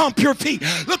was to stomp your feet.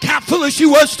 Look how foolish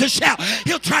you was to shout.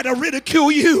 He'll try to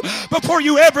ridicule you before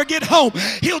you ever get home.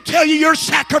 He'll tell you your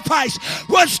sacrifice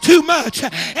was too much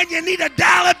and you need to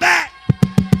dial it back.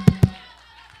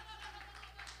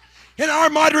 In our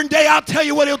modern day, I'll tell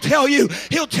you what he'll tell you.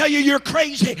 He'll tell you you're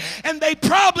crazy. And they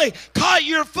probably caught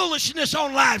your foolishness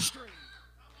on live stream.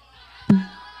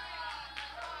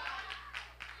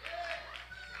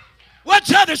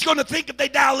 What's others going to think if they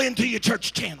dial into your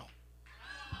church channel?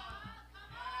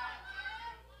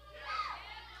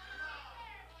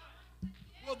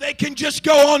 Well, they can just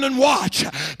go on and watch,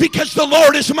 because the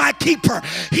Lord is my keeper.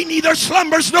 He neither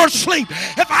slumbers nor sleep.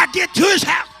 If I get to his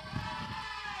house,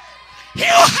 he'll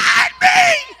hide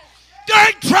me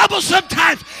during trouble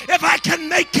sometimes if I can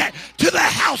make it to the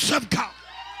house of God.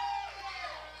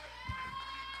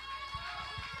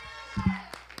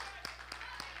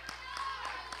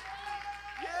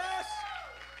 Yes.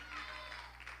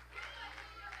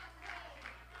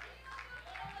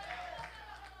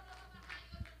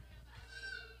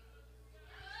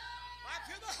 I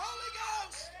feel the Holy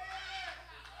Ghost.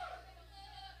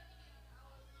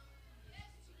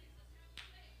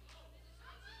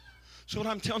 So what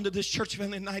I'm telling to this church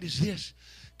family tonight is this: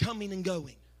 coming and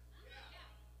going.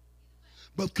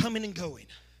 Both coming and going.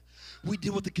 We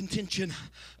deal with the contention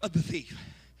of the thief.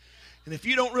 And if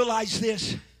you don't realize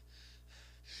this,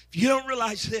 if you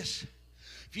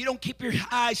don't keep your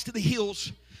eyes to the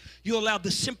hills, you allow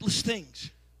the simplest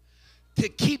things to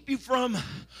keep you from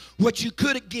what you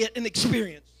could get and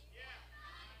experience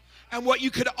and what you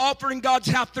could offer in God's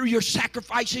house through your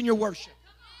sacrifice and your worship.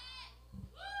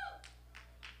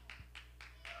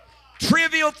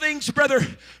 trivial things,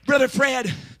 Brother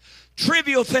Fred,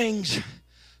 trivial things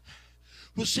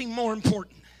will seem more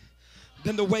important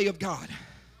than the way of God.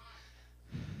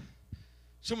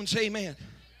 Someone say amen.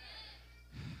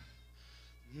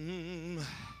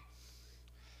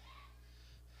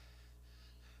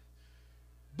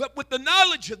 But with the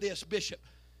knowledge of this, Bishop,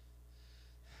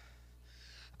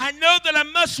 I know that I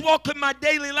must walk in my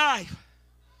daily life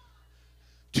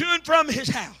to and from his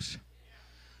house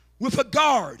with a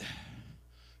guard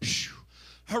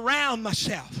around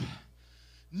myself,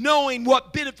 knowing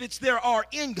what benefits there are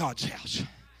in God's house.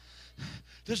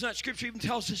 Does not Scripture even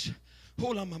tell us?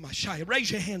 Hold on, Mama Shia. Raise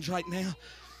your hands right now.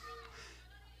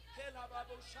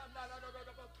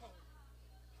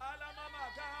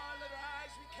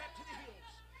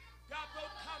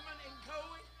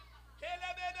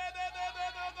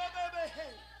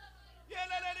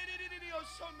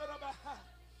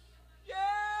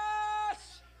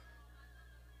 Yes!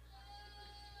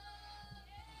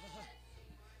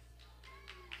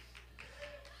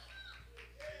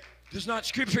 Does not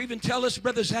Scripture even tell us,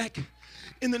 Brother Zach,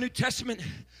 in the New Testament,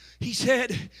 he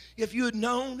said, if you had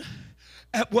known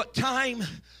at what time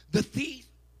the thief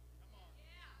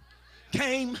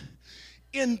came,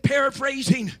 in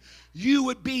paraphrasing, you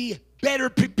would be better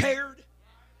prepared.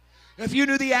 If you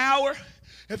knew the hour,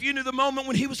 if you knew the moment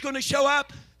when he was going to show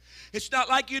up, it's not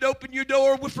like you'd open your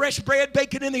door with fresh bread,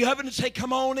 bacon in the oven and say,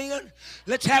 come on in.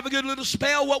 Let's have a good little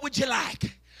spell. What would you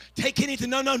like? Take anything.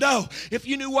 No, no, no. If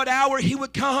you knew what hour he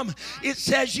would come, it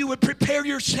says you would prepare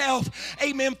yourself,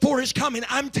 amen, for his coming.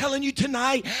 I'm telling you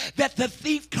tonight that the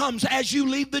thief comes as you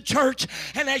leave the church,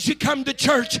 and as you come to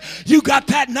church, you got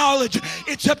that knowledge.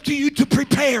 It's up to you to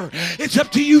prepare. It's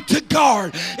up to you to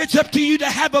guard. It's up to you to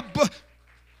have a...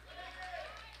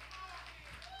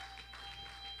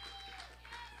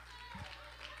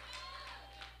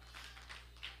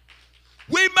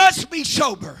 We must be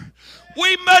sober.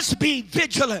 We must be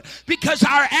vigilant, because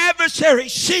our adversary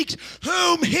seeks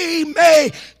whom he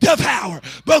may devour,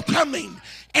 both coming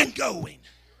and going.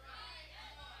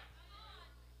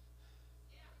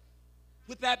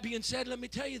 With that being said, let me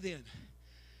tell you then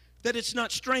that it's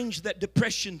not strange that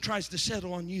depression tries to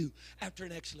settle on you after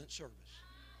an excellent service.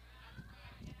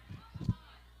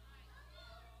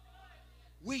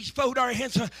 We fold our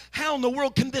hands. How in the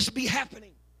world can this be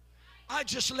happening? I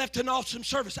just left an awesome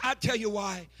service. I tell you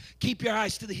why. Keep your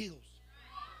eyes to the hills.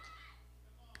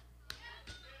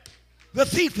 The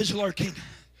thief is lurking.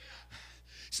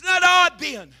 It's not odd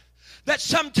then that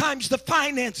sometimes the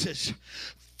finances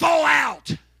fall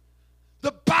out.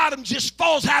 The bottom just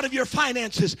falls out of your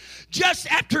finances just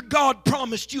after God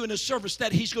promised you in a service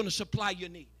that he's going to supply your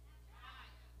need.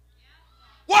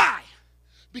 Why?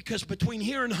 Because between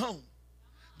here and home,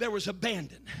 there was a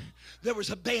band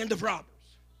of robbers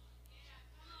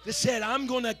that said, I'm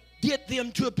going to get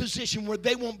them to a position where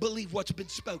they won't believe what's been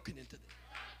spoken into them.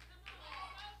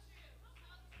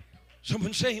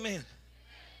 Someone say amen.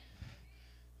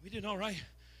 We did all right.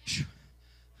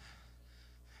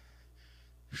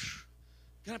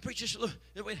 Can I preach just a little?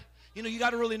 You know, you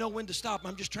got to really know when to stop.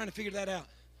 I'm just trying to figure that out.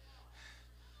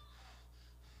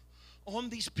 On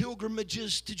these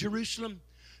pilgrimages to Jerusalem,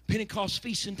 Pentecost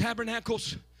feasts and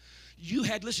tabernacles, you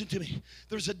had, listen to me,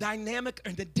 there's a dynamic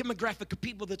and the demographic of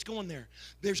people that's going there.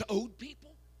 There's old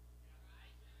people.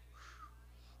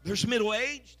 There's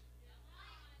middle-aged.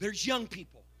 There's young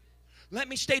people. Let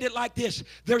me state it like this.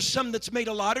 There's some that's made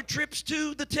a lot of trips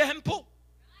to the temple.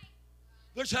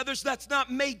 There's others that's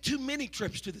not made too many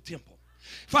trips to the temple.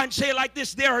 If I can say it like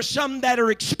this, there are some that are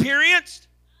experienced,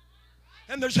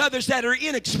 and there's others that are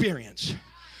inexperienced.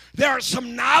 There are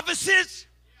some novices,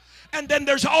 and then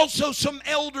there's also some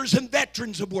elders and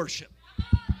veterans of worship.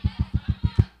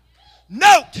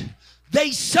 Note,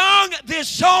 they sung this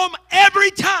psalm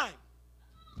every time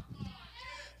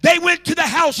they went to the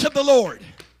house of the Lord.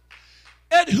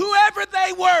 And whoever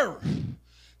they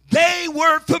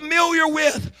were familiar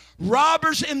with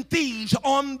robbers and thieves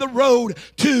on the road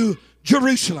to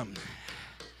Jerusalem.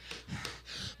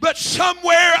 But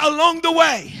somewhere along the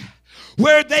way,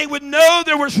 where they would know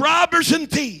there was robbers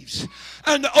and thieves,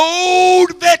 an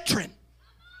old veteran,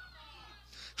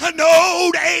 an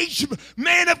old aged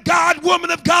man of God, woman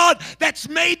of God that's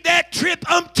made that trip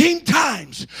umpteen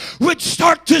times would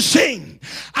start to sing,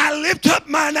 I lift up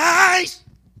mine eyes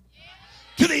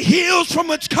to the hills from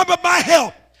which cometh my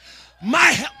help. My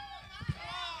help.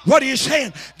 What are you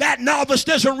saying? That novice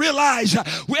doesn't realize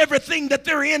everything that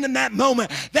they're in that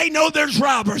moment. They know there's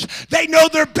robbers. They know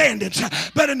they're bandits.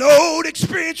 But an old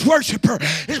experienced worshiper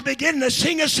is beginning to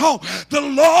sing a song. The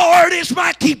Lord is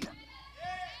my keeper.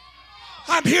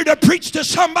 I I'm here to preach to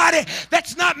somebody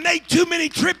that's not made too many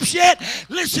trips yet.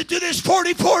 Listen to this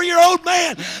 44-year-old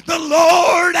man. The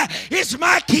Lord is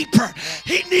my keeper.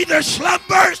 He neither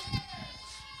slumbers.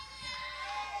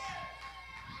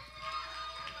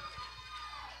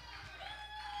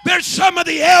 There's some of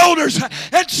the elders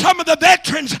and some of the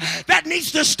veterans that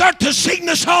needs to start to sing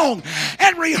the song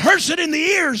and rehearse it in the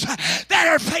ears that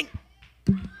are faint.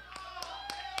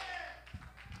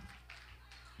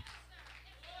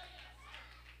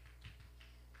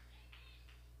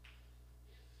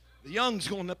 The young's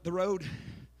going up the road.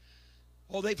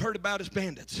 All they've heard about is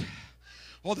bandits.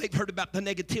 All they've heard about the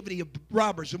negativity of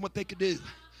robbers and what they could do.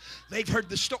 They've heard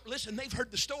the story. Listen, they've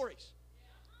heard the stories.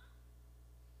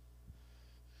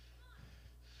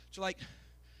 It's like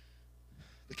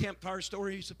the campfire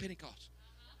stories of Pentecost.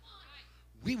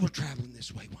 We were traveling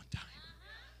this way one time,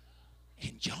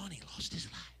 and Johnny lost his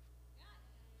life.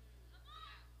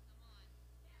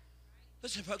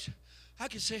 Listen, folks, I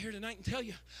can sit here tonight and tell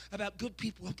you about good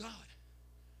people of God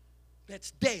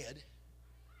that's dead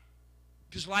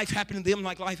because life happened to them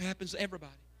like life happens to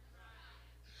everybody.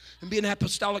 And being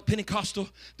apostolic Pentecostal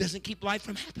doesn't keep life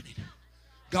from happening.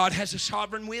 God has a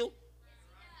sovereign will.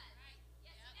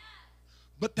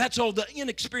 But that's all the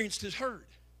inexperienced has heard.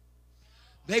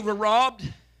 They were robbed.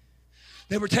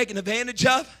 They were taken advantage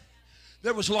of.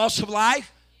 There was loss of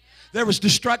life. There was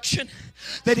destruction.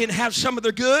 They didn't have some of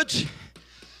their goods.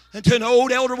 Until an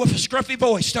old elder with a scruffy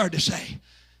voice started to say,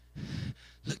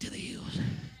 look to the hills.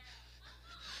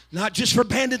 Not just for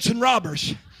bandits and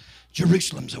robbers.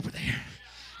 Jerusalem's over there.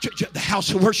 The house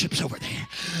of worship's over there.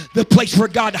 The place where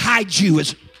God hides you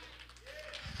is...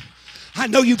 I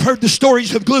know you've heard the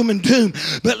stories of gloom and doom,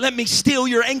 but let me still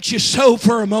your anxious soul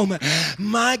for a moment.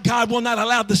 My God will not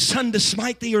allow the sun to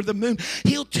smite thee or the moon.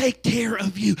 He'll take care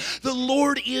of you. The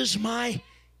Lord is my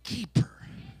keeper.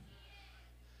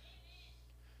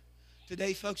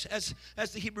 Today, folks, as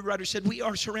the Hebrew writer said, we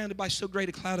are surrounded by so great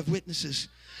a cloud of witnesses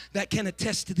that can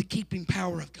attest to the keeping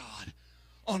power of God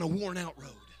on a worn-out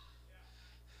road.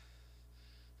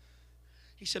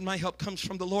 He said, my help comes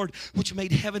from the Lord, which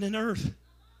made heaven and earth.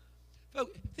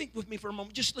 Folks, think with me for a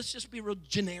moment. Let's just be real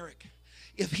generic.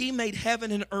 If he made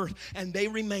heaven and earth and they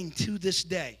remain to this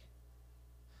day,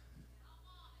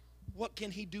 what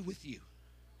can he do with you?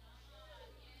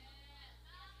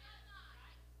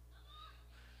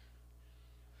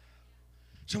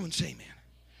 Someone say, man.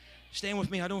 Stand with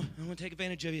me. I don't want to take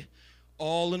advantage of you.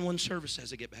 All in one service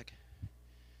as I get back.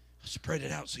 I'll spread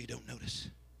it out so you don't notice.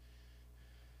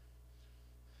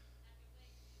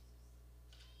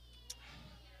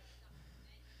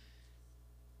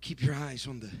 Keep your eyes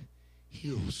on the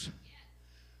hills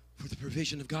for the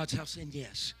provision of God's house. And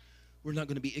yes, we're not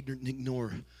going to be ignorant and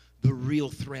ignore the real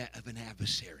threat of an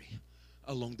adversary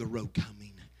along the road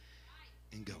coming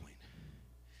and going.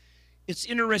 It's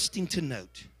interesting to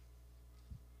note.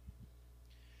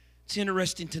 It's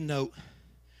interesting to note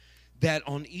that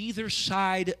on either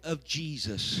side of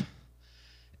Jesus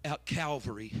at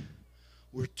Calvary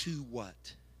were two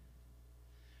what?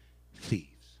 Thieves.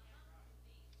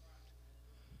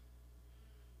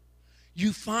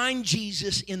 You find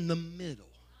Jesus in the middle.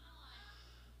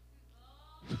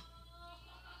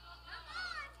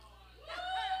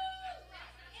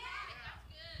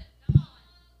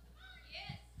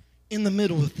 In the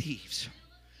middle of thieves.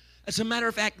 As a matter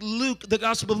of fact, Luke, the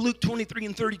Gospel of Luke 23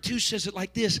 and 32 says it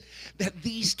like this, that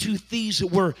these two thieves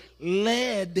were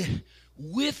led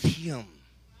with him.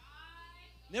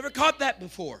 Never caught that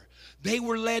before. They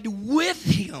were led with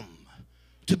him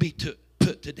to be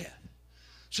put to death.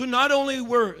 So not only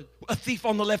were a thief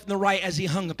on the left and the right as he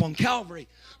hung upon Calvary,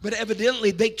 but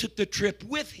evidently they took the trip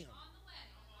with him.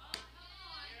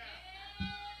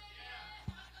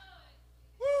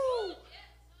 Woo.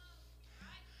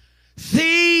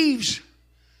 Thieves,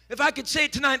 if I could say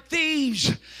it tonight,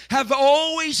 thieves have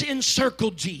always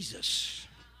encircled Jesus.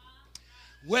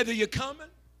 Whether you're coming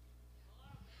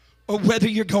or whether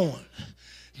you're going,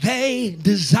 they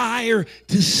desire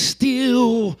to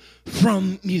steal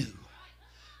from you.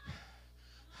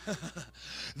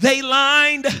 They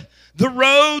lined the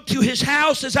road to his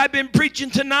house as I've been preaching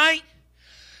tonight.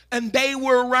 And they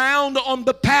were around on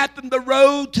the path and the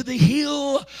road to the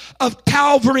hill of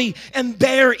Calvary, and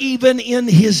there even in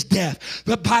his death.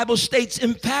 The Bible states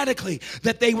emphatically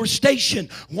that they were stationed,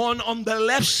 one on the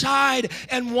left side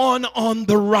and one on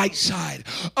the right side.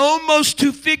 Almost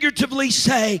to figuratively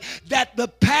say that the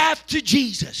path to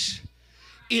Jesus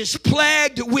is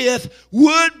plagued with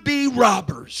would-be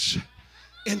robbers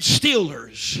and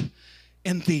stealers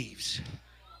and thieves.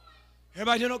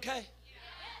 Everybody doing okay?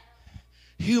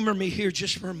 Humor me here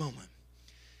just for a moment.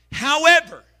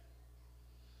 However,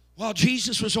 While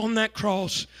Jesus was on that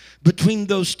cross between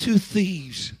those two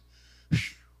thieves,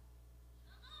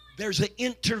 there's an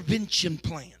intervention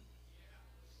plan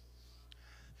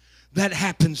that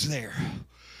happens there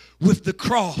with the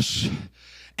cross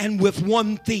and with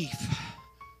one thief.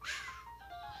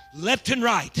 Left and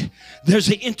right, there's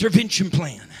an intervention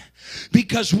plan.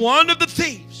 Because one of the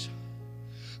thieves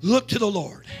looked to the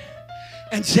Lord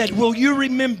and said, will you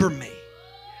remember me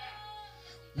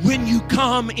when you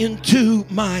come into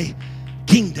my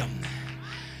kingdom?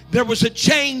 There was a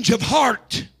change of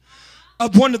heart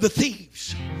of one of the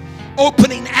thieves,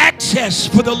 opening access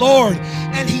for the Lord.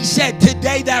 And he said,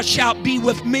 today thou shalt be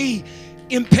with me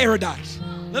in paradise.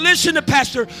 Now listen to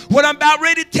Pastor, what I'm about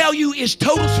ready to tell you is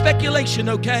total speculation,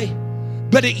 okay?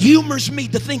 But it humors me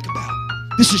to think about.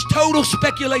 This is total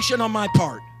speculation on my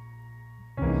part.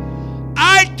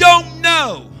 I don't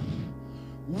know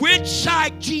which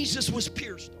side Jesus was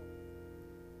pierced on.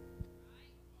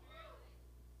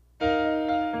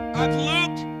 I've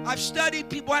looked, I've studied,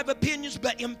 people have opinions,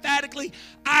 but emphatically,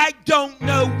 I don't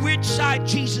know which side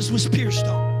Jesus was pierced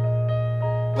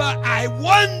on. But I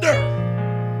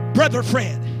wonder, Brother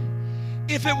Fred,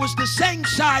 if it was the same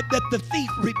side that the thief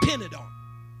repented on.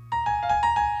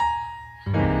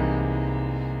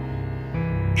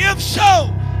 If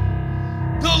so,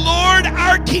 the Lord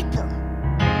our keeper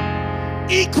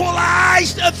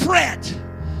equalized a threat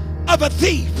of a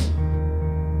thief.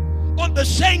 On the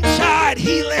same side,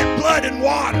 he let blood and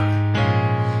water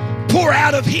pour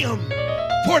out of him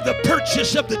for the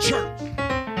purchase of the church.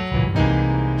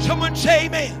 Someone say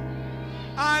amen.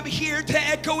 I'm here to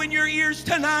echo in your ears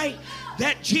tonight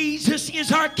that Jesus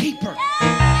is our keeper,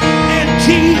 and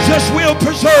Jesus will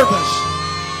preserve us,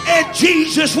 and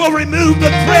Jesus will remove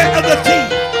the threat of the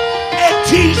thief, and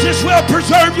Jesus will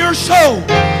preserve your soul.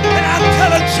 And I'm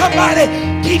telling somebody,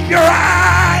 keep your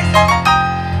eyes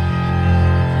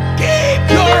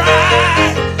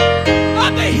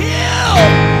on the hill.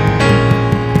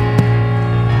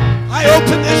 I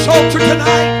open this altar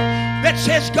tonight that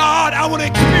says, God, I want to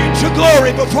experience your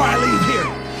glory before I leave here.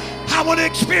 I want to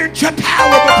experience your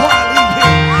power before I leave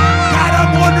here. God,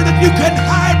 I'm wondering if you can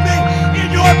hide me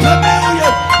in your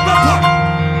pavilion before.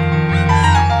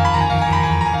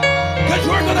 Because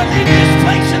we're going to leave this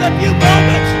place in a few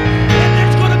moments, and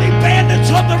there's going to be bandits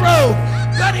on the road.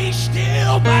 But he's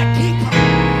still my keeper.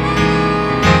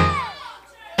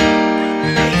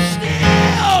 He's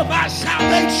still my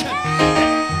salvation.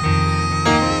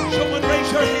 Someone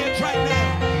raise your hands right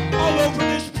now all over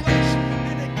this place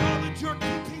and acknowledge your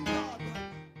keeping God.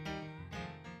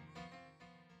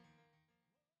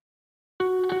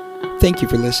 Thank you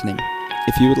for listening.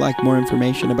 If you would like more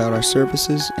information about our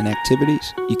services and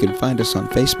activities, you can find us on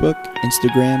Facebook,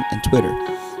 Instagram, and Twitter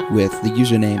with the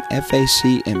username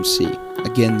FACMC.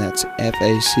 Again, that's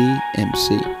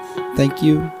FACMC. Thank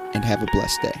you, and have a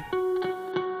blessed day.